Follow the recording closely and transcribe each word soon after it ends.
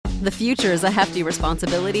The future is a hefty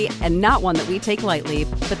responsibility and not one that we take lightly,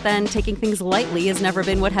 but then taking things lightly has never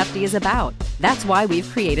been what Hefty is about. That's why we've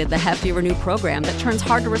created the Hefty Renew program that turns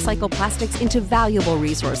hard-to-recycle plastics into valuable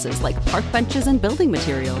resources like park benches and building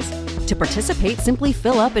materials. To participate, simply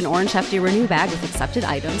fill up an orange Hefty Renew bag with accepted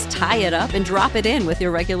items, tie it up, and drop it in with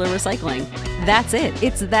your regular recycling. That's it.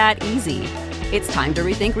 It's that easy. It's time to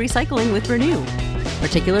rethink recycling with Renew.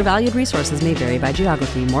 Particular valued resources may vary by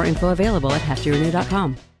geography. More info available at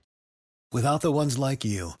heftyrenew.com. Without the ones like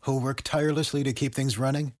you, who work tirelessly to keep things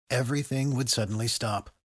running, everything would suddenly stop.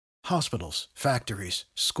 Hospitals, factories,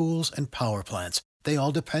 schools, and power plants, they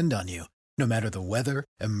all depend on you. No matter the weather,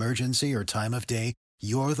 emergency, or time of day,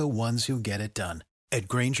 you're the ones who get it done. At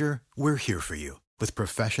Grainger, we're here for you with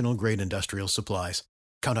professional-grade industrial supplies.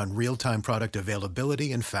 Count on real-time product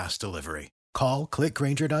availability and fast delivery. Call, click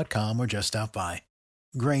Grainger.com, or just stop by.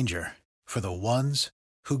 Grainger, for the ones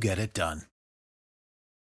who get it done.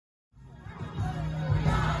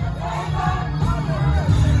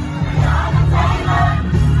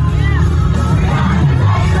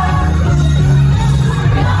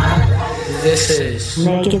 This is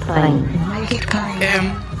Make It Plain. Make It Plain.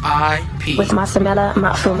 MIP. With Masamela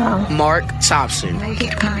Matfumo. Mark Thompson. Make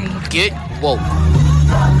It Plain. Get woke.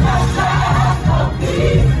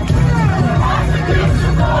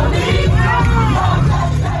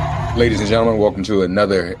 Ladies and gentlemen, welcome to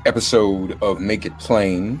another episode of Make It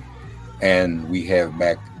Plain. And we have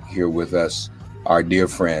back here with us our dear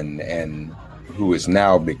friend and who has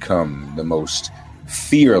now become the most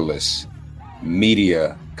fearless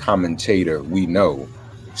media commentator we know.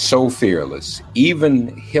 So fearless. Even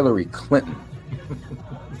Hillary Clinton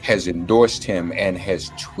has endorsed him and has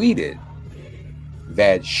tweeted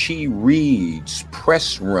that she reads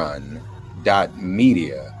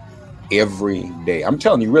pressrun.media every day. I'm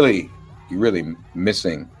telling you, you're really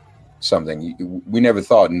missing something. We never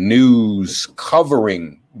thought news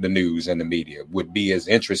covering the news and the media would be as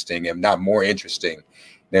interesting, if not more interesting,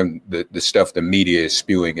 than the stuff the media is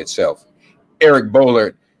spewing itself. Eric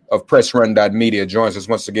Boehlert of pressrun.media joins us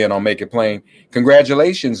once again on Make It Plain.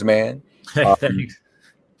 Congratulations, man. Thanks.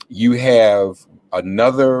 You have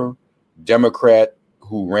another Democrat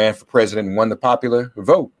who ran for president and won the popular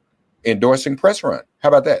vote endorsing Press Run. How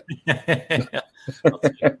about that? That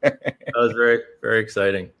was very, very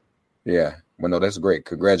exciting. Yeah. Well, no, that's great.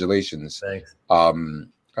 Congratulations. Thanks.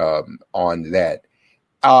 On that.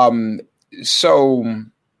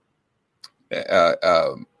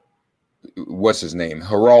 What's his name?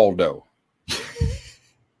 Geraldo.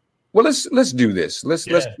 Well, let's do this. Let's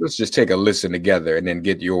just take a listen together and then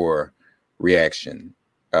get your reaction.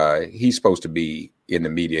 He's supposed to be in the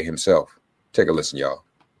media himself. Take a listen, y'all.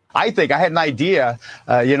 I think I had an idea,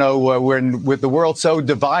 when with the world so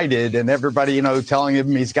divided and everybody, telling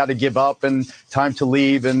him he's got to give up and time to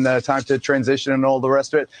leave and time to transition and all the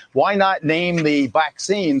rest of it. Why not name the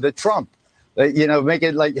vaccine the Trump? Make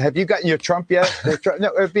it like, have you gotten your Trump yet?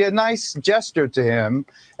 No, it'd be a nice gesture to him.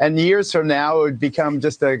 And years from now, it would become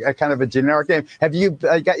just a kind of a generic name. Have you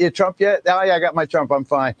got your Trump yet? Oh, yeah, I got my Trump. I'm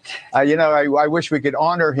fine. I wish we could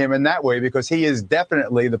honor him in that way because he is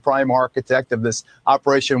definitely the prime architect of this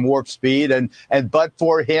Operation Warp Speed. And but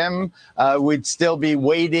for him, we'd still be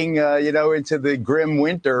waiting, into the grim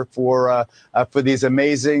winter for these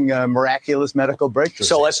amazing, miraculous medical breakthroughs.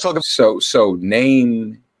 So let's talk about. So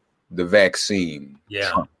name the vaccine.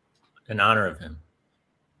 Yeah. Trump. In honor of him.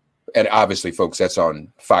 And obviously, folks, that's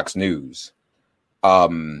on Fox News.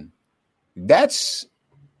 That's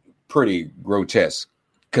pretty grotesque,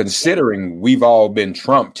 considering we've all been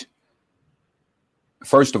trumped,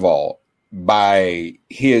 first of all, by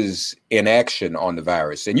his inaction on the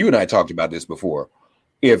virus. And you and I talked about this before.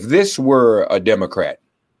 If this were a Democrat,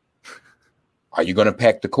 are you going to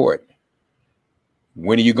pack the court?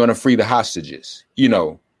 When are you going to free the hostages?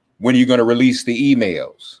 When are you going to release the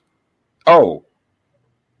emails? Oh,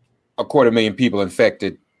 250,000 people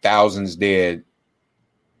infected, thousands dead.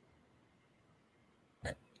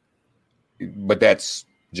 But that's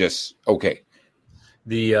just okay.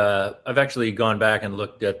 I've actually gone back and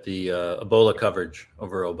looked at the Ebola coverage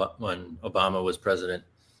over when Obama was president.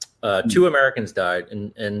 2 Americans died,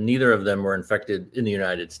 and neither of them were infected in the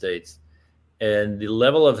United States. And the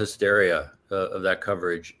level of hysteria of that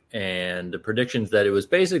coverage and the predictions that it was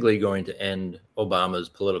basically going to end Obama's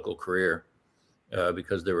political career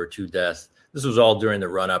because there were 2 deaths. This was all during the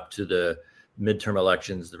run-up to the midterm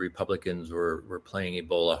elections. The Republicans were playing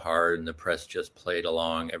Ebola hard, and the press just played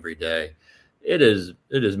along every day. It is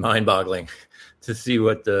mind-boggling to see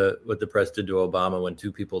what the press did to Obama when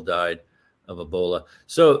 2 people died of Ebola.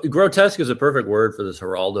 So grotesque is a perfect word for this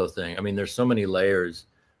Geraldo thing. I mean, there's so many layers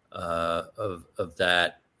of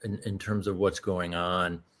that. in terms of what's going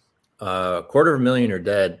on. 250,000 are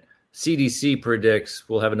dead. CDC predicts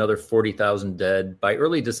we'll have another 40,000 dead by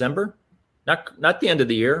early December. Not the end of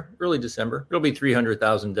the year, early December. It'll be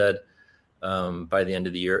 300,000 dead by the end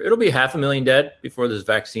of the year. It'll be 500,000 dead before this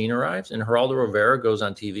vaccine arrives. And Geraldo Rivera goes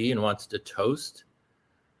on TV and wants to toast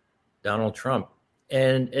Donald Trump.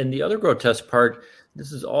 And the other grotesque part,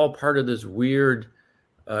 this is all part of this weird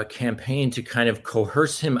campaign to kind of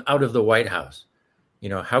coerce him out of the White House. You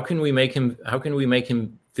know, how can we make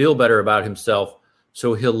him feel better about himself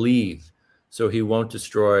so he'll leave, so he won't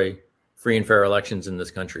destroy free and fair elections in this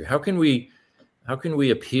country? How can we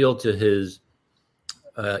appeal to his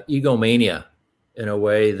egomania in a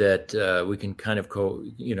way that we can kind of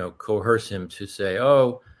coerce him to say,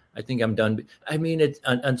 oh, I think I'm done. I mean, it's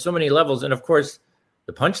on so many levels. And of course,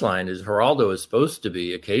 the punchline is Geraldo is supposed to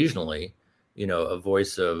be occasionally, a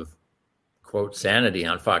voice of, quote, sanity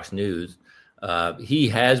on Fox News. He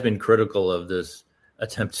has been critical of this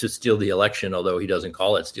attempt to steal the election, although he doesn't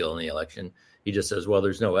call it stealing the election. He just says, well,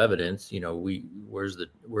 there's no evidence. Where's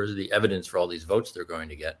the evidence for all these votes they're going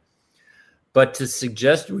to get? But to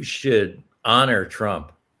suggest we should honor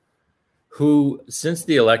Trump, who since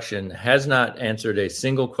the election has not answered a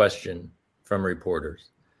single question from reporters,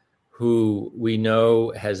 who we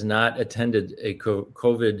know has not attended a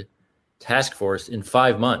COVID task force in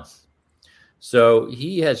 5 months. So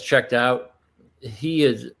he has checked out. He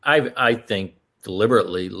is, I think,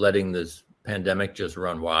 deliberately letting this pandemic just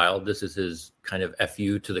run wild. This is his kind of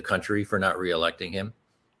FU to the country for not reelecting him,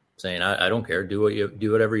 saying, I don't care. Do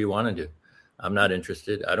whatever you want to do. I'm not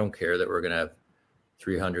interested. I don't care that we're going to have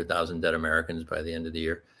 300,000 dead Americans by the end of the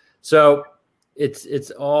year. So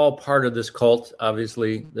it's all part of this cult,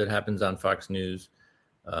 obviously, that happens on Fox News.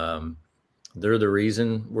 They're the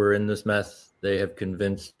reason we're in this mess. They have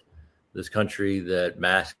convinced this country that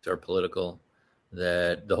masks are political,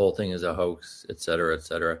 that the whole thing is a hoax, et cetera, et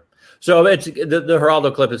cetera. So it's the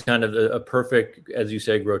Geraldo clip is kind of a perfect, as you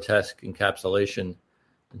say, grotesque encapsulation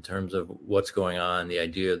in terms of what's going on. The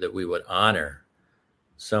idea that we would honor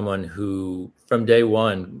someone who, from day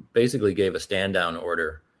one, basically gave a stand-down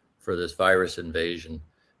order for this virus invasion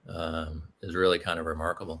is really kind of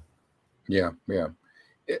remarkable. Yeah.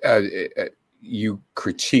 You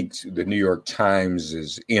critiqued the New York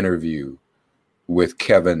Times' interview with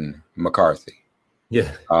Kevin McCarthy.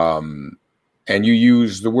 Yeah. And you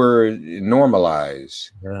use the word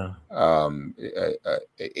normalize,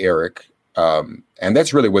 Eric. And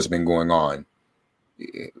that's really what's been going on,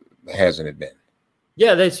 hasn't it been?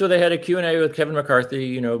 Yeah, they had a Q&A with Kevin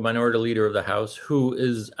McCarthy, minority leader of the House, who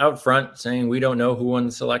is out front saying, we don't know who won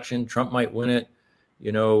this election. Trump might win it.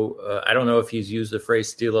 I don't know if he's used the phrase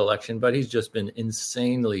steal election, but he's just been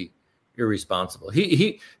insanely irresponsible.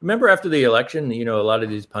 He remember after the election, a lot of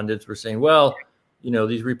these pundits were saying, well,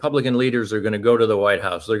 these Republican leaders are going to go to the White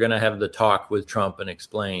House. They're going to have the talk with Trump and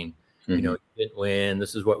explain, he didn't win.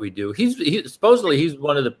 This is what we do. Supposedly he's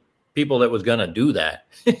one of the people that was going to do that.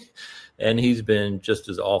 And he's been just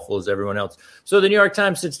as awful as everyone else. So the New York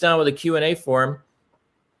Times sits down with a Q&A forum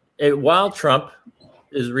while Trump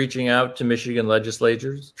is reaching out to Michigan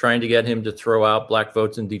legislators, trying to get him to throw out black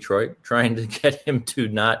votes in Detroit, trying to get him to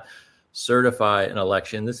not certify an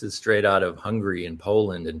election. This is straight out of Hungary and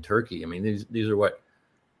Poland and Turkey. I mean, these are what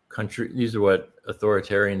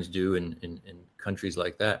authoritarians do in countries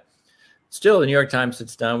like that. Still, the New York Times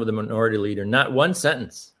sits down with a minority leader, not one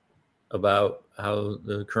sentence about how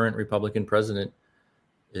the current Republican president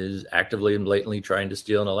is actively and blatantly trying to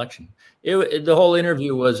steal an election. The whole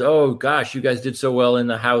interview was, oh gosh, you guys did so well in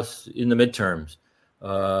the House in the midterms.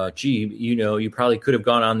 You probably could have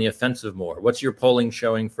gone on the offensive more. What's your polling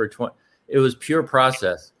showing for 20? It was pure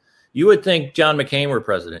process. You would think John McCain were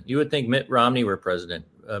president. You would think Mitt Romney were president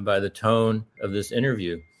by the tone of this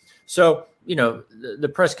interview. So,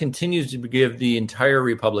 the press continues to give the entire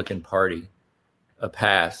Republican Party a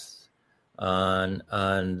pass on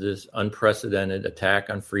this unprecedented attack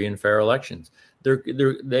on free and fair elections.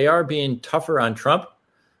 They are being tougher on Trump,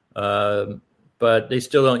 but they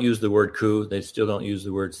still don't use the word coup. They still don't use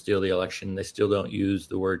the word steal the election. They still don't use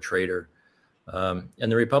the word traitor. And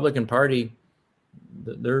the Republican Party,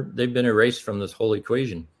 they've been erased from this whole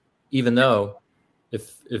equation, even though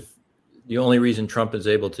if the only reason Trump is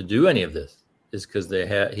able to do any of this is because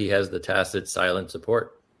he has the tacit, silent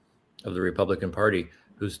support of the Republican Party,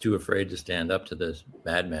 who's too afraid to stand up to this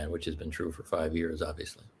madman, which has been true for 5 years,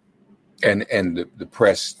 obviously. And the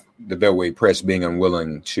press, the Beltway press, being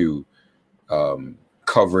unwilling to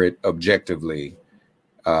cover it objectively.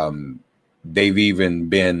 They've even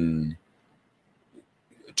been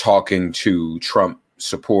talking to Trump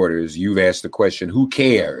supporters, you've asked the question, who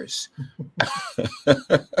cares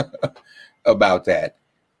about that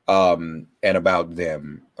and about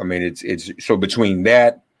them? I mean, it's so between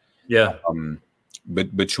that,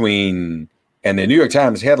 but between and the New York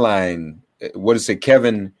Times headline, what does it say?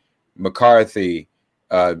 Kevin McCarthy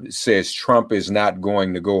says Trump is not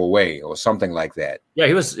going to go away, or something like that. Yeah,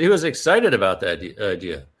 he was excited about that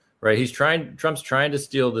idea, right? Trump's trying to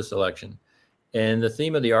steal this election. And the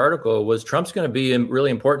theme of the article was Trump's going to be really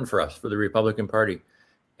important for us, for the Republican Party.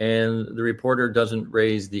 And the reporter doesn't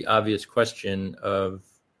raise the obvious question of,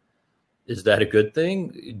 is that a good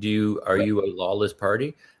thing? Are you a lawless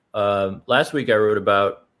party? Last week I wrote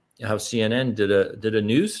about how CNN did a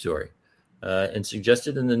news story and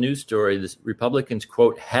suggested in the news story the Republicans,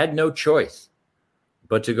 quote, had no choice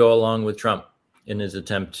but to go along with Trump in his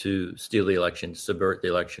attempt to steal the election, subvert the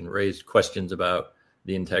election, raise questions about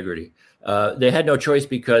the integrity. They had no choice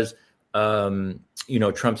because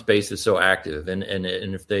Trump's base is so active, and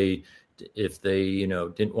if they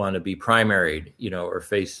didn't want to be primaried, or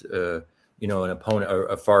face an opponent, or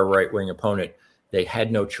a far right wing opponent, they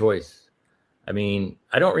had no choice. I mean,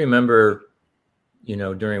 I don't remember,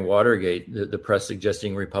 during Watergate, the press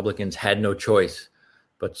suggesting Republicans had no choice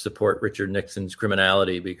but support Richard Nixon's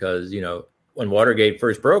criminality because, when Watergate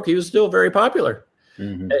first broke, he was still very popular.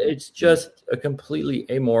 Mm-hmm. It's just a completely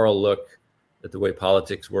amoral look at the way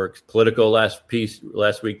politics works. Politico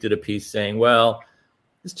last week did a piece saying, well,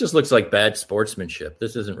 this just looks like bad sportsmanship.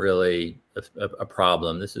 This isn't really a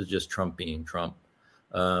problem. This is just Trump being Trump.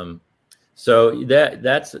 So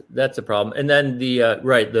that's a problem. And then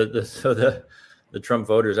the Trump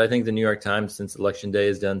voters, I think the New York Times since Election Day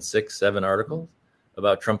has done 6-7 articles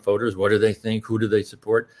about Trump voters. What do they think? Who do they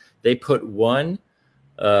support? They put one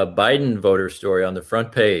Biden voter story on the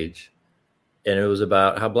front page, and it was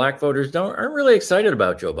about how black voters aren't really excited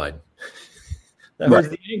about Joe Biden. That was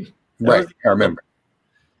the ink. Right. I remember.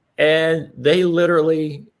 And they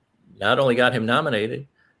literally not only got him nominated,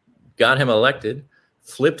 got him elected,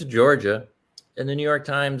 flipped Georgia, and the New York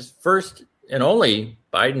Times first and only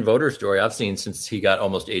Biden voter story I've seen since he got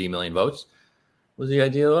almost 80 million votes was the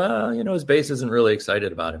idea, his base isn't really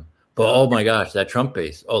excited about him. But oh my gosh, that Trump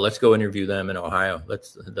base. Oh, let's go interview them in Ohio.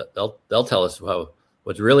 They'll tell us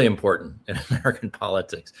what's really important in American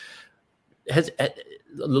politics. The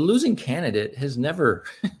losing candidate has never,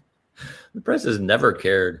 the press has never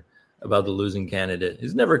cared about the losing candidate.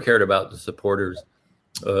 He's never cared about the supporters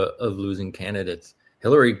of losing candidates.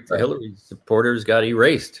 Hillary's supporters got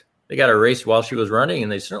erased. They got erased while she was running,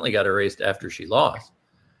 and they certainly got erased after she lost.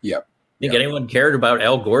 Yep. Think anyone cared about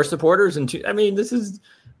Al Gore supporters? This is,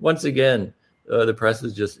 once again, the press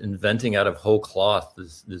is just inventing out of whole cloth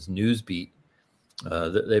this news beat.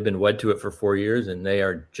 They've been wed to it for 4 years, and they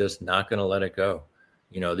are just not going to let it go.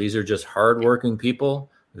 These are just hardworking people.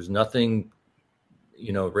 There's nothing,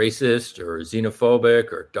 racist or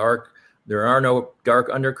xenophobic or dark. There are no dark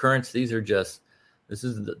undercurrents. These are just,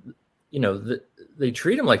 they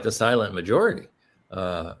treat them like the silent majority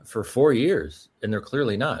for 4 years, and they're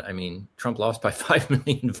clearly not. I mean, Trump lost by 5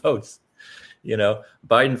 million votes.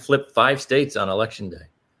 Biden flipped 5 states on Election Day.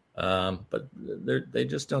 But they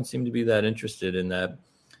just don't seem to be that interested in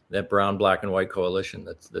that brown, black, and white coalition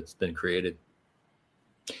that's been created.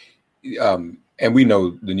 And we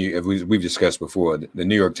know we've discussed before, the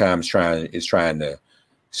New York Times is trying to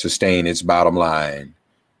sustain its bottom line,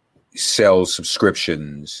 sell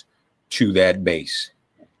subscriptions to that base.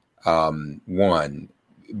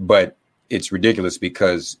 But it's ridiculous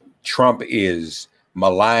because Trump is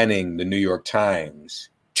maligning the New York Times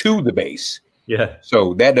to the base. Yeah.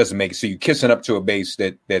 So that doesn't make it. So you're kissing up to a base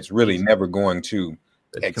that's really never going to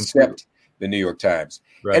accept the New York Times.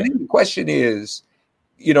 Right. And then the question is,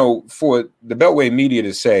 for the Beltway media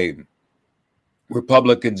to say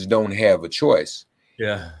Republicans don't have a choice.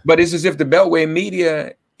 Yeah. But it's as if the Beltway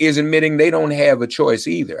media is admitting they don't have a choice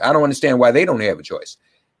either. I don't understand why they don't have a choice.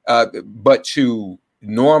 But to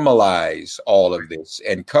normalize all of this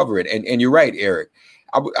and cover it. And you're right, Eric.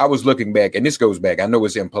 I was looking back, and this goes back. I know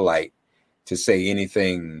it's impolite to say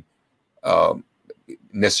anything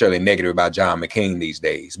necessarily negative about John McCain these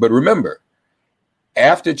days. But remember,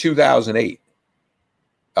 after 2008,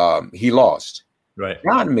 he lost. Right.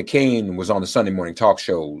 John McCain was on the Sunday morning talk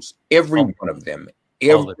shows, every one of them,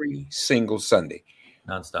 every single Sunday.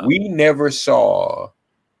 Nonstop. We never saw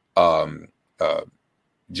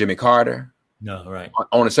Jimmy Carter. No, right.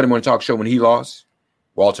 On a Sunday morning talk show when he lost.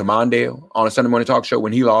 Walter Mondale on a Sunday morning talk show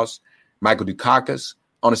when he lost. Michael Dukakis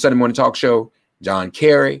on a Sunday morning talk show. John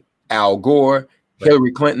Kerry, Al Gore,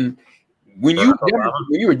 Hillary Clinton. When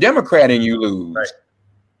you were a Democrat and you lose,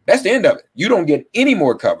 That's the end of it. You don't get any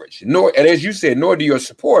more coverage, nor, and as you said, nor do your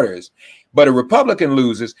supporters. But a Republican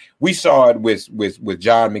loses. We saw it with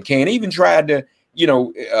John McCain. He even tried to,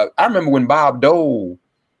 I remember when Bob Dole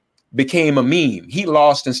became a meme. He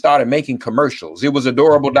lost and started making commercials. It was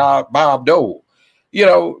adorable Bob Dole,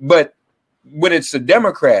 but when it's a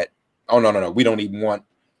Democrat, oh no, we don't even want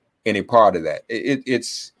any part of that.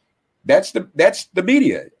 That's the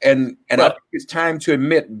media, and I think it's time to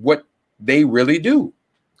admit what they really do.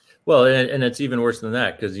 Well, and it's even worse than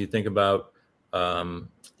that, because you think about, when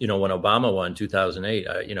Obama won 2008,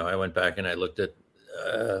 I went back and I looked at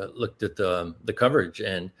the coverage,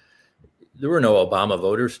 and there were no Obama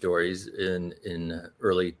voter stories in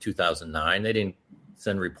early 2009. They didn't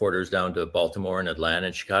send reporters down to Baltimore and Atlanta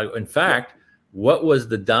and Chicago. In fact, what was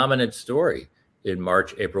the dominant story in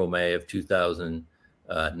March, April, May of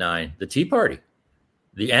 2009? The Tea Party,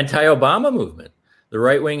 the anti-Obama movement, the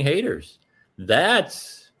right-wing haters.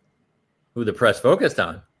 That's who the press focused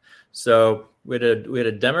on. So we had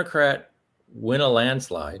a Democrat win a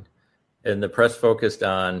landslide, and the press focused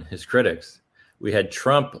on his critics. We had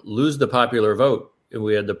Trump lose the popular vote, and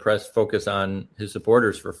we had the press focus on his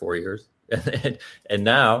supporters for 4 years. And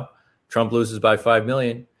now Trump loses by 5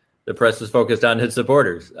 million. The press is focused on his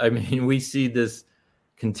supporters. I mean, we see this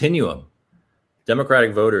continuum.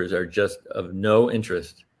 Democratic voters are just of no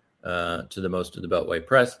interest to the most of the Beltway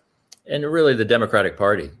press, and really the Democratic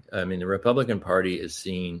Party. I mean, the Republican Party is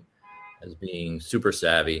seen as being super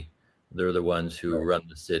savvy. They're the ones who run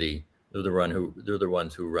the city. They're the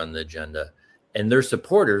ones who run the agenda, and their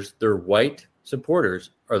supporters, their white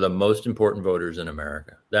supporters, are the most important voters in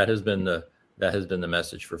America. That has been the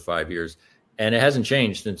message for 5 years, and it hasn't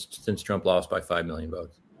changed since Trump lost by 5 million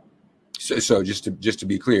votes. So just to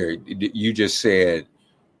be clear, you just said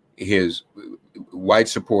his white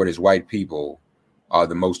supporters, white people, are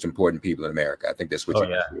the most important people in America. I think that's what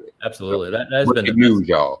you said. Absolutely. That has been the news,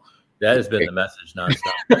 y'all. That has been the message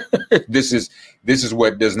nonstop. This is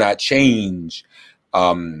what does not change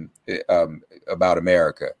about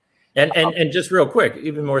America. And just real quick,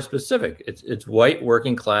 even more specific, it's white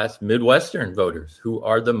working class Midwestern voters who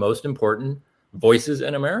are the most important voices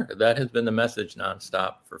in America. That has been the message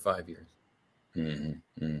nonstop for 5 years.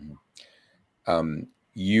 Mm-hmm. Mm-hmm.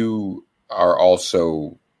 You are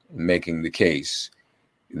also making the case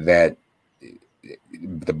that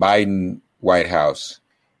the Biden White House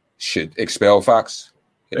should expel Fox.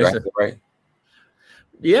 Right?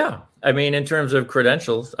 Yeah. I mean, in terms of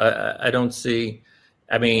credentials, I don't see.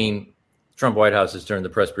 I mean, Trump White House has turned the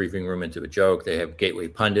press briefing room into a joke. They have Gateway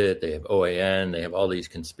Pundit, they have OAN, they have all these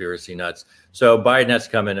conspiracy nuts. So Biden has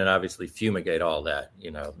to come in and obviously fumigate all that.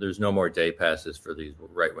 There's no more day passes for these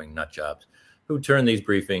right-wing nut jobs who turn these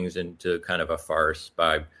briefings into kind of a farce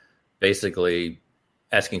by basically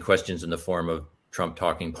asking questions in the form of Trump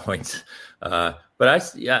talking points. But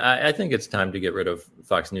I think it's time to get rid of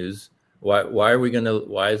Fox News. Why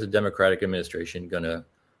is the Democratic administration going to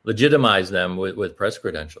legitimize them with press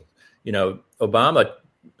credentials? Obama,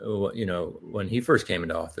 when he first came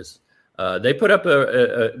into office, they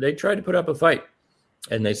tried to put up a fight,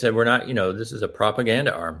 and they said, we're not, this is a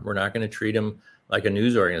propaganda arm. We're not going to treat him like a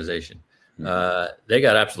news organization. They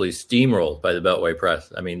got absolutely steamrolled by the Beltway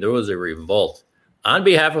press. I mean, there was a revolt on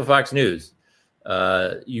behalf of Fox News.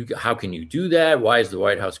 How can you do that? Why is the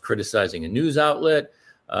White House criticizing a news outlet?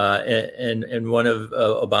 And one of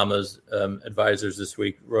Obama's advisors this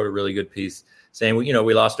week wrote a really good piece saying,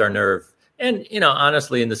 we lost our nerve. And,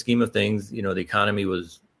 honestly, in the scheme of things, the economy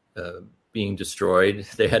was being destroyed.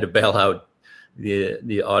 They had to bail out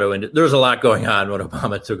the auto industry. There was a lot going on when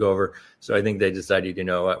Obama took over. So I think they decided,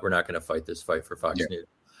 we're not going to fight this fight for Fox News.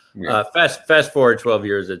 Yeah. Fast forward 12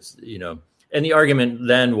 years, it's, and the argument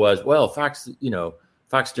then was, well, Fox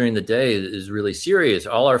during the day is really serious.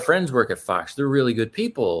 All our friends work at Fox. They're really good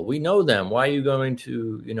people. We know them. Why are you going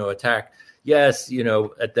to, attack? Yes,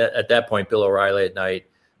 at that point, Bill O'Reilly at night.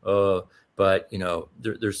 But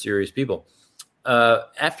they're serious people.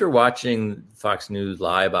 After watching Fox News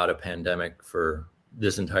lie about a pandemic for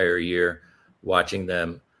this entire year, watching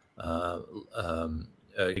them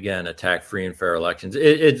again attack free and fair elections,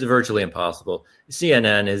 it's virtually impossible.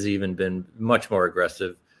 CNN has even been much more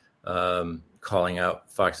aggressive. Calling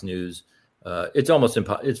out Fox News,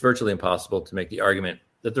 it's virtually impossible to make the argument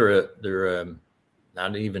that they're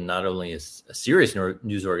not only a serious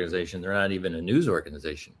news organization, they're not even a news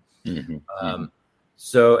organization. Mm-hmm.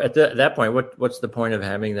 So at that point, what's the point of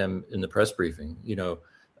having them in the press briefing?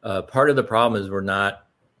 Part of the problem is we're not,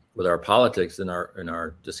 with our politics in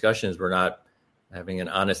our discussions, we're not having an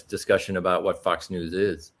honest discussion about what Fox News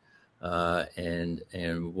is, and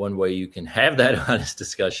one way you can have that honest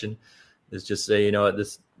discussion is just say,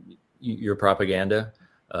 your propaganda.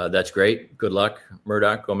 That's great. Good luck,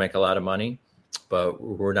 Murdoch. Go make a lot of money. But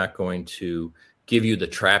we're not going to give you the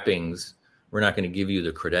trappings. We're not going to give you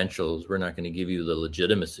the credentials. We're not going to give you the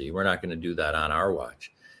legitimacy. We're not going to do that on our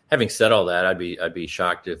watch. Having said all that, I'd be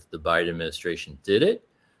shocked if the Biden administration did it.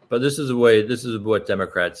 But this is what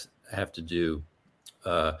Democrats have to do.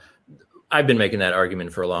 I've been making that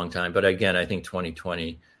argument for a long time. But again, I think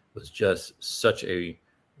 2020 was just such a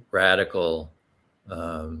radical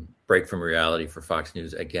break from reality for Fox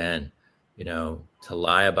News again. To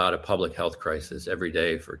lie about a public health crisis every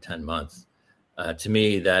day for 10 months, to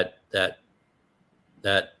me, that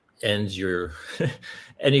ends your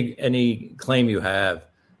any claim you have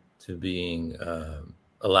to being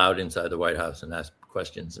allowed inside the White House and ask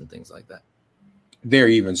questions and things like that. There are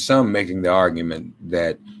even some making the argument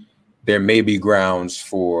that there may be grounds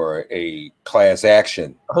for a class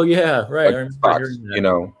action. Oh yeah, right. Fox,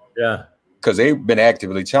 yeah, because they've been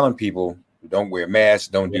actively telling people don't wear masks,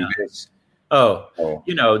 don't do this. How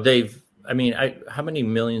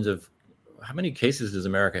many cases does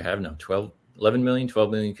America have now? 11 million,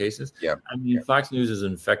 12 million cases? Yeah. Fox News is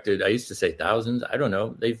infected. I used to say thousands. I don't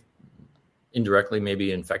know. They've indirectly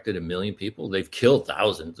maybe infected 1 million people. They've killed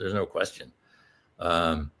thousands. There's no question.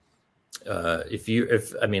 Look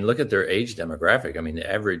at their age demographic.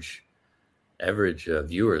 The average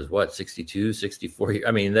viewer is 62, 64.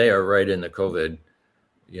 They are right in the COVID,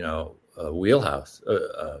 wheelhouse.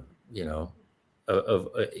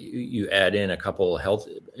 You add in a couple of health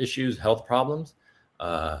issues, health problems.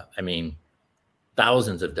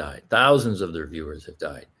 Thousands have died. Thousands of their viewers have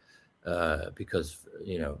died because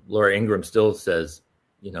Laura Ingraham still says,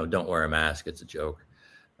 don't wear a mask. It's a joke.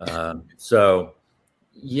 And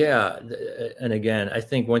again, I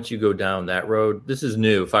think once you go down that road, this is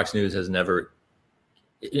new. Fox News has never,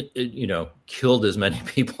 killed as many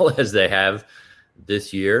people as they have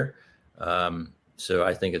this year. So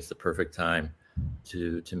I think it's the perfect time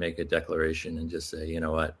to make a declaration and just say, you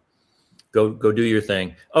know what, go do your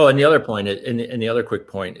thing. Oh, and the other point, and the other quick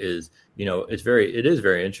point is, it is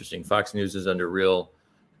very interesting. Fox News is under real,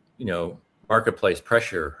 marketplace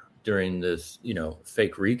pressure during this,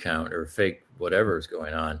 fake recount or fake whatever is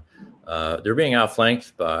going on. They're being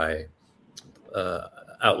outflanked by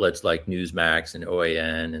outlets like Newsmax and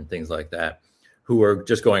OAN and things like that, who are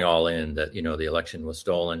just going all in that, the election was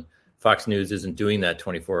stolen. Fox News isn't doing that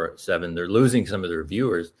 24/7. They're losing some of their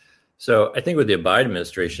viewers. So I think with the Biden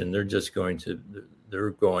administration, they're going to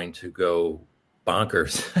go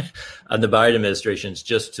bonkers on the Biden administrations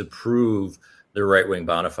just to prove their right-wing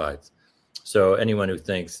bona fides. So anyone who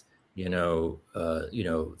thinks,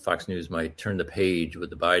 Fox News might turn the page with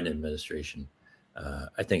the Biden administration,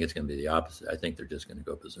 I think it's going to be the opposite. I think they're just going to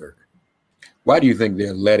go berserk. Why do you think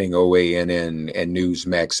they're letting OAN and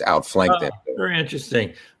Newsmax outflank them? Very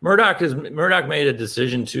interesting. Murdoch made a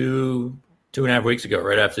decision 2.5 weeks ago,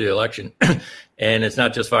 right after the election. And it's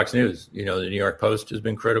not just Fox News. The New York Post has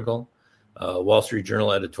been critical. Wall Street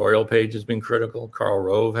Journal editorial page has been critical. Karl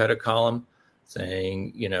Rove had a column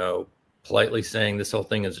saying, politely saying this whole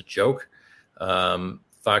thing is a joke.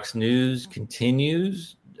 Fox News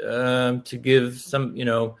continues to give some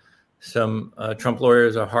Trump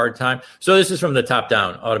lawyers a hard time. So this is from the top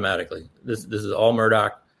down automatically. This is all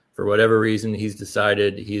Murdoch. For whatever reason, he's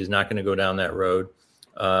decided he is not going to go down that road.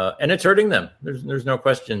 And it's hurting them. There's no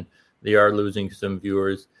question they are losing some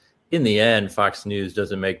viewers. In the end, Fox News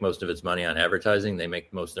doesn't make most of its money on advertising. They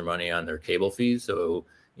make most of their money on their cable fees. So,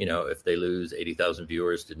 if they lose 80,000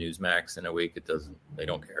 viewers to Newsmax in a week, they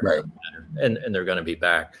don't care. Right. It doesn't matter. And they're going to be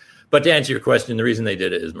back. But to answer your question, the reason they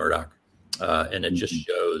did it is Murdoch. And it just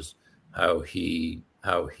shows how he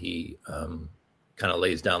kind of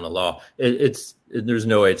lays down the law. There's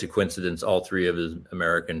no way it's a coincidence. All three of his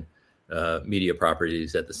American media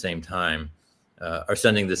properties at the same time are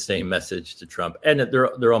sending the same message to Trump, and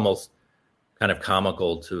they're almost kind of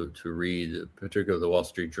comical to read, particularly the Wall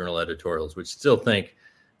Street Journal editorials, which still think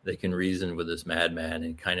they can reason with this madman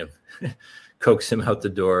and kind of coax him out the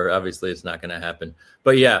door. Obviously, it's not going to happen.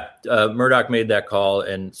 But yeah, Murdoch made that call,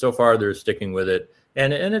 and so far they're sticking with it,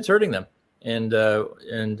 and it's hurting them. And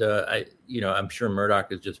I'm sure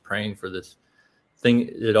Murdoch is just praying for this thing,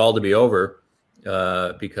 it all to be over,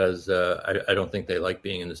 because I don't think they like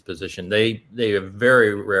being in this position. They have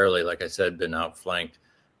very rarely, like I said, been outflanked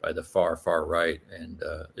by the far right, and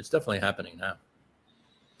it's definitely happening now.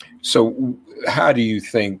 So how do you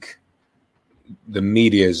think the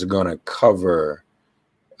media is going to cover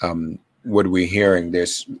what we're hearing?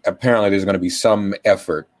 There's going to be some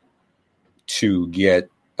effort to get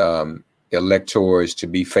electors to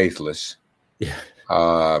be faithless. Yeah.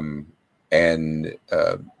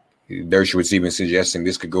 Dershowitz even suggesting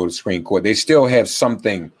this could go to Supreme Court. They still have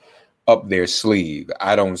something up their sleeve.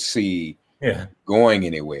 I don't see going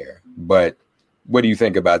anywhere. But what do you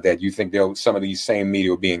think about that? You think some of these same media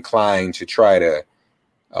will be inclined to try to,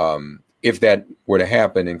 if that were to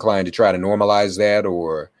happen, inclined to try to normalize that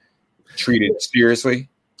or treat it seriously?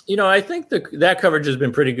 I think that coverage has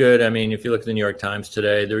been pretty good. I mean, if you look at the New York Times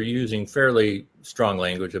today, they're using fairly strong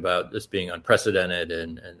language about this being unprecedented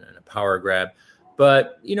and a power grab.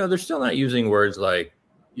 But, they're still not using words like,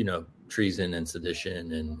 treason and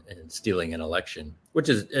sedition and stealing an election, which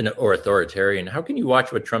is or authoritarian. How can you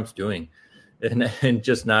watch what Trump's doing and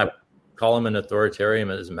just not call him an authoritarian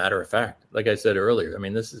as a matter of fact? Like I said earlier, I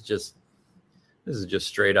mean, this is just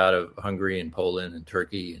straight out of Hungary and Poland and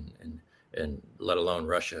Turkey and let alone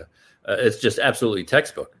Russia. It's just absolutely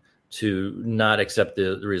textbook to not accept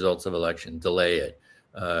the results of election, delay it,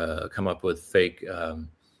 come up with fake,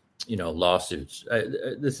 lawsuits.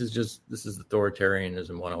 This is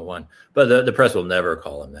authoritarianism 101. But the press will never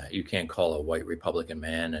call him that. You can't call a white Republican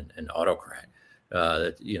man an autocrat.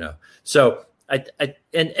 So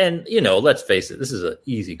let's face it, this is an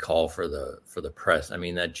easy call for the press. I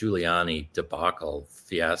mean, that Giuliani debacle,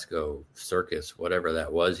 fiasco, circus, whatever that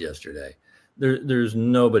was yesterday, there's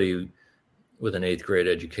nobody with an 8th grade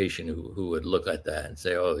education who would look at that and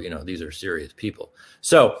say, oh, these are serious people.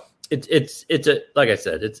 So it's like I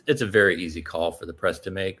said, it's a very easy call for the press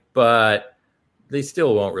to make, but they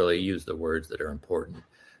still won't really use the words that are important.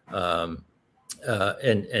 And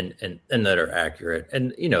that are accurate.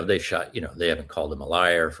 And, they haven't called him a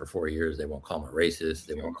liar for 4 years. They won't call him a racist.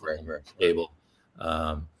 They won't call him unstable.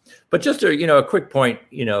 But just a quick point,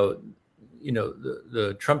 the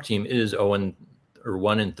Trump team is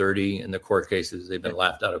 1-30 in the court cases. They've been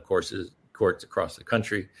laughed out of courts across the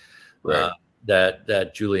country. Right.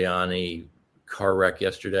 That Giuliani car wreck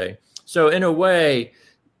yesterday. So in a way,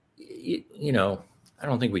 I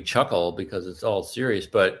don't think we chuckle because it's all serious,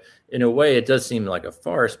 but in a way it does seem like a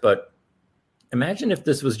farce. But imagine if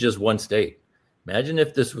this was just one state. Imagine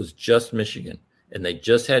if this was just Michigan and they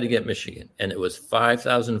just had to get Michigan and it was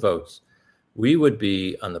 5,000 votes. We would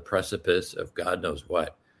be on the precipice of God knows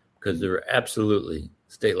what, because there are absolutely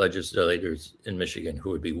state legislators in Michigan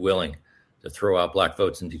who would be willing to throw out black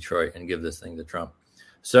votes in Detroit and give this thing to Trump.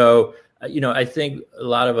 So, I think a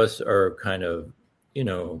lot of us are kind of,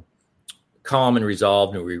 calm and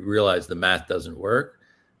resolved, and we realize the math doesn't work.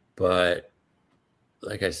 But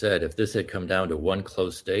like I said, if this had come down to one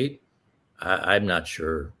close state, I'm not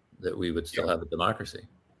sure that we would still have a democracy.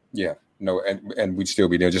 Yeah, no, and we'd still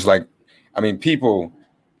be there. Just like,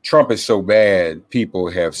 Trump is so bad, people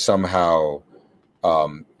have somehow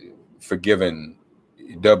forgiven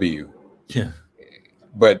W. Yeah.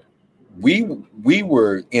 But we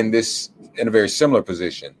were in a very similar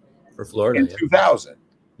position for Florida in 2000.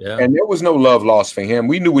 Yeah. And there was no love lost for him.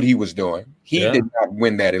 We knew what he was doing. He did not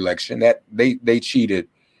win that election. That they cheated,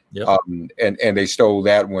 and they stole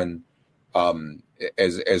that one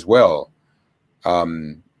as well.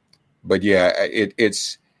 But yeah,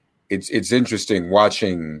 it's interesting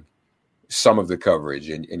watching some of the coverage,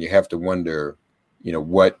 and you have to wonder,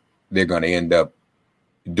 what they're going to end up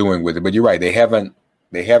doing with it. But you're right; they haven't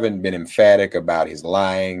been emphatic about his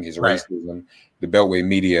lying, his racism, the Beltway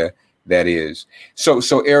media. That is. So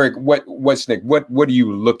Eric, what's next? What are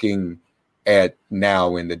you looking at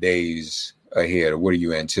now in the days ahead, or what are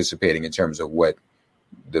you anticipating in terms of what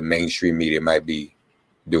the mainstream media might be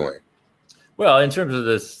doing? Well, in terms of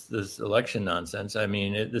this election nonsense, I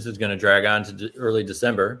mean, this is going to drag on to early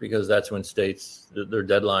December because that's when states their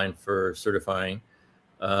deadline for certifying.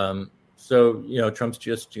 So Trump's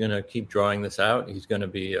just going to keep drawing this out. He's going to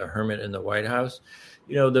be a hermit in the White House.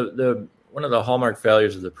 One of the hallmark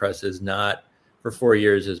failures of the press is not, for 4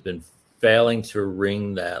 years, has been failing to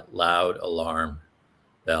ring that loud alarm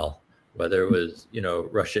bell, whether it was,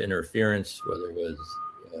 Russia interference, whether it was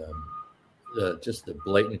just the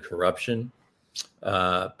blatant corruption.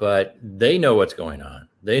 But they know what's going on.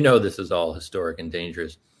 They know this is all historic and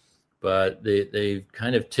dangerous, but they've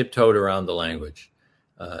kind of tiptoed around the language,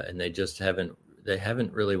 and they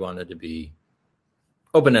haven't really wanted to be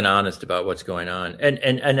open and honest about what's going on.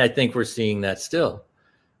 And I think we're seeing that still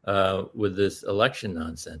with this election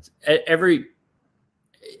nonsense. Every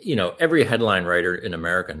headline writer in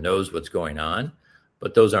America knows what's going on,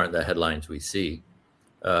 but those aren't the headlines we see.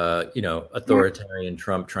 Authoritarian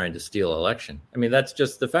Trump trying to steal election. I mean, that's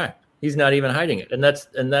just the fact. He's not even hiding it. And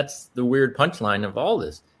that's the weird punchline of all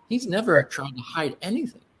this. He's never tried to hide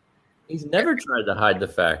anything. He's never tried to hide the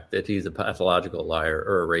fact that he's a pathological liar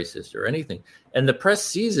or a racist or anything. And the press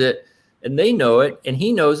sees it and they know it and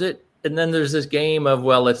he knows it. And then there's this game of,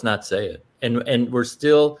 well, let's not say it. And we're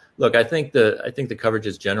still, look, I think the coverage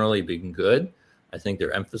has generally been good. I think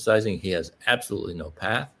they're emphasizing he has absolutely no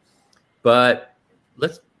path. But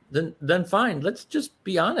then fine. Let's just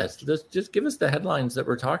be honest. Let's just give us the headlines that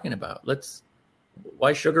we're talking about.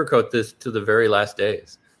 Why sugarcoat this to the very last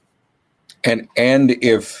days? And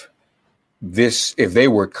if they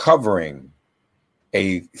were covering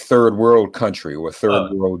a third world country or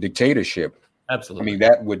third world dictatorship, absolutely. I mean,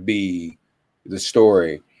 that would be the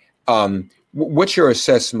story. What's your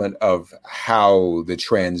assessment of how the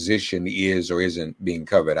transition is or isn't being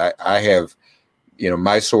covered? I have,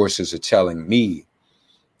 my sources are telling me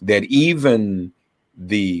that even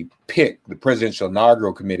the presidential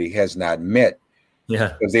inaugural committee has not met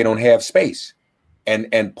because they don't have space.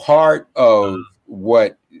 And part of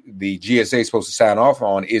what the GSA is supposed to sign off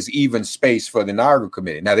on is even space for the inaugural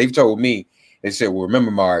committee. Now, they've told me, they said, well,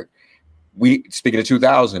 remember, Mark, speaking of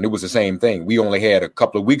 2000, it was the same thing. We only had a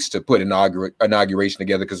couple of weeks to put inauguration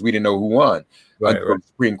together because we didn't know who won until the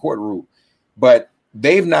Supreme Court ruled. But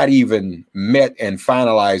they've not even met and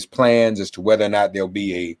finalized plans as to whether or not there'll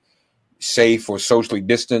be a safe or socially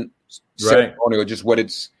distant ceremony or just what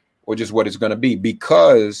it's going to be,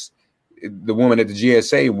 because the woman at the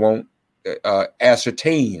GSA won't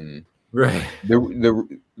ascertain the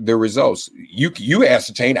results. You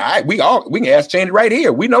ascertain. We can ascertain it right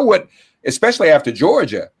here. We know what. Especially after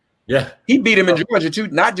Georgia. Yeah. He beat him in Georgia too,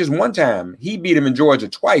 not just one time. He beat him in Georgia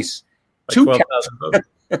twice. Like 12,000 votes.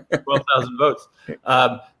 12,000 votes.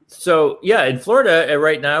 So, in Florida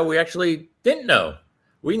right now, we actually didn't know.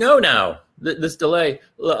 We know now. This delay.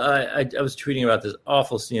 I was tweeting about this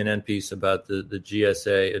awful CNN piece about the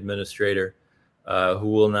GSA administrator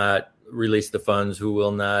who will not release the funds, who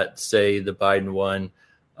will not say the Biden won.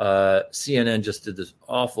 CNN just did this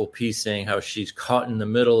awful piece saying how she's caught in the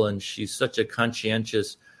middle and she's such a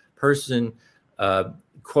conscientious person,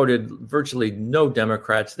 quoted virtually no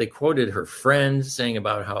Democrats. They quoted her friends saying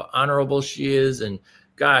about how honorable she is. And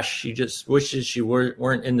gosh, she just wishes she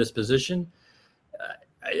weren't in this position.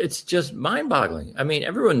 It's just mind boggling. I mean,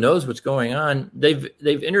 everyone knows what's going on. They've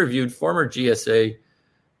interviewed former GSA,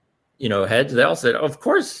 heads. They all said, of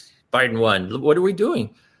course, Biden won. What are we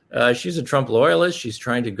doing? She's a Trump loyalist. She's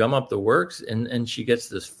trying to gum up the works, and she gets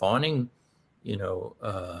this fawning,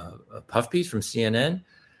 puff piece from CNN.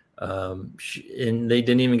 And they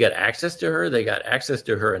didn't even get access to her. They got access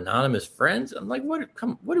to her anonymous friends. I'm like, what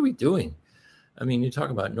are we doing? I mean, you talk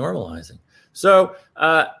about normalizing. So,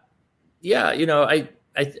 I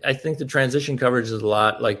think the transition coverage is a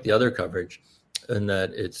lot like the other coverage, and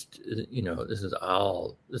that it's, this is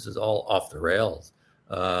all off the rails.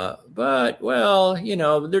 But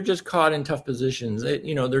they're just caught in tough positions.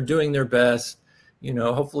 They're doing their best.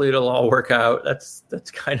 Hopefully it'll all work out.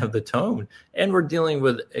 That's kind of the tone. And we're dealing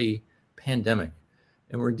with a pandemic,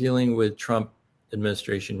 and we're dealing with Trump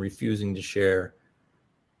administration refusing to share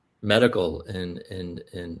medical and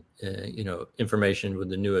information with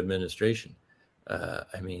the new administration.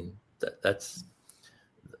 That's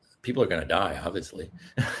people are going to die, obviously.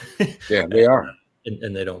 Yeah, they are,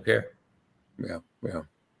 and they don't care. Yeah.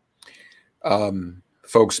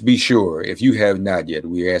 Folks, be sure, if you have not yet,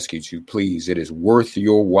 we ask you to please, it is worth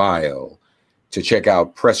your while to check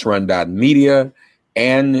out pressrun.media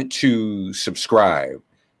and to subscribe.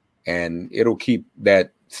 And it'll keep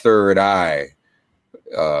that third eye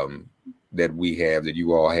that we have, that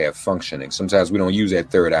you all have, functioning. Sometimes we don't use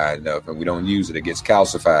that third eye enough, and we don't use it. It gets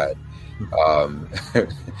calcified.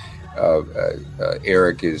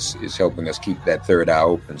 Eric is helping us keep that third eye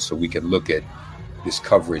open so we can look at this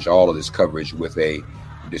coverage, all of this coverage, with a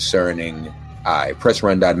discerning eye.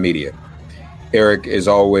 Pressrun.media. Eric, as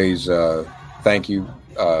always, thank you.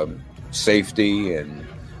 Safety and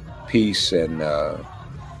peace and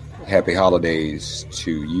happy holidays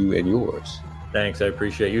to you and yours. Thanks. I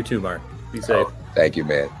appreciate you too, Mark. Be safe. Thank you,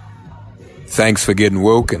 man. Thanks for getting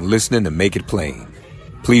woke and listening to Make It Plain.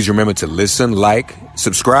 Please remember to listen, like,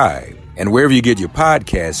 subscribe, and wherever you get your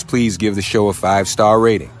podcasts, please give the show a 5-star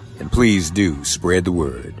rating. And please do spread the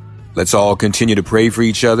word. Let's all continue to pray for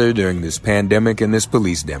each other during this pandemic and this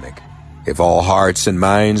police-demic. If all hearts and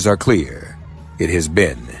minds are clear, it has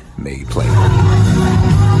been made plain.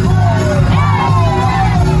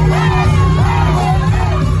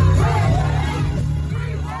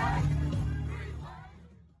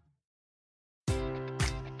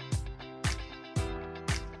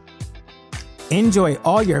 Enjoy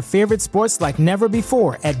all your favorite sports like never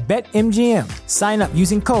before at BetMGM. Sign up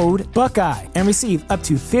using code Buckeye and receive up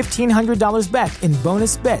to $1,500 back in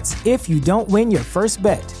bonus bets if you don't win your first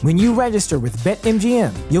bet. When you register with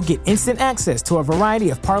BetMGM, you'll get instant access to a variety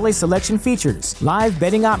of parlay selection features, live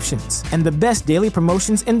betting options, and the best daily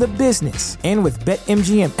promotions in the business. And with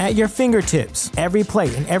BetMGM at your fingertips, every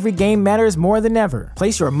play and every game matters more than ever.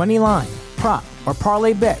 Place your money line, prop, or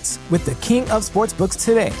parlay bets with the king of sportsbooks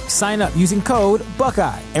today. Sign up using code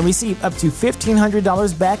Buckeye and receive up to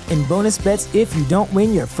 $1,500 back in bonus bets if you don't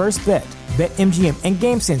win your first bet. BetMGM and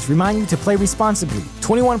GameSense remind you to play responsibly.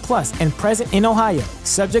 21 plus and present in Ohio,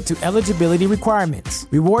 subject to eligibility requirements.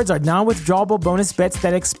 Rewards are non-withdrawable bonus bets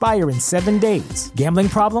that expire in 7 days. Gambling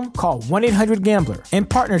problem? Call 1-800-GAMBLER. In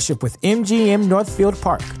partnership with MGM Northfield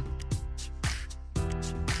Park.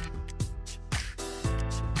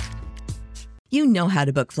 You know how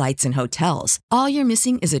to book flights and hotels. All you're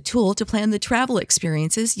missing is a tool to plan the travel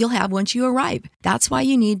experiences you'll have once you arrive. That's why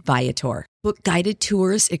you need Viator. Book guided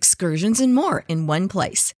tours, excursions, and more in one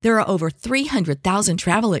place. There are over 300,000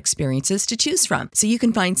 travel experiences to choose from, so you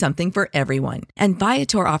can find something for everyone. And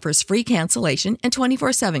Viator offers free cancellation and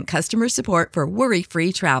 24/7 customer support for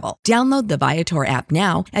worry-free travel. Download the Viator app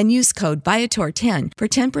now and use code Viator10 for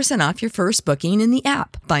 10% off your first booking in the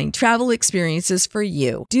app. Find travel experiences for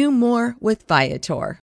you. Do more with Viator.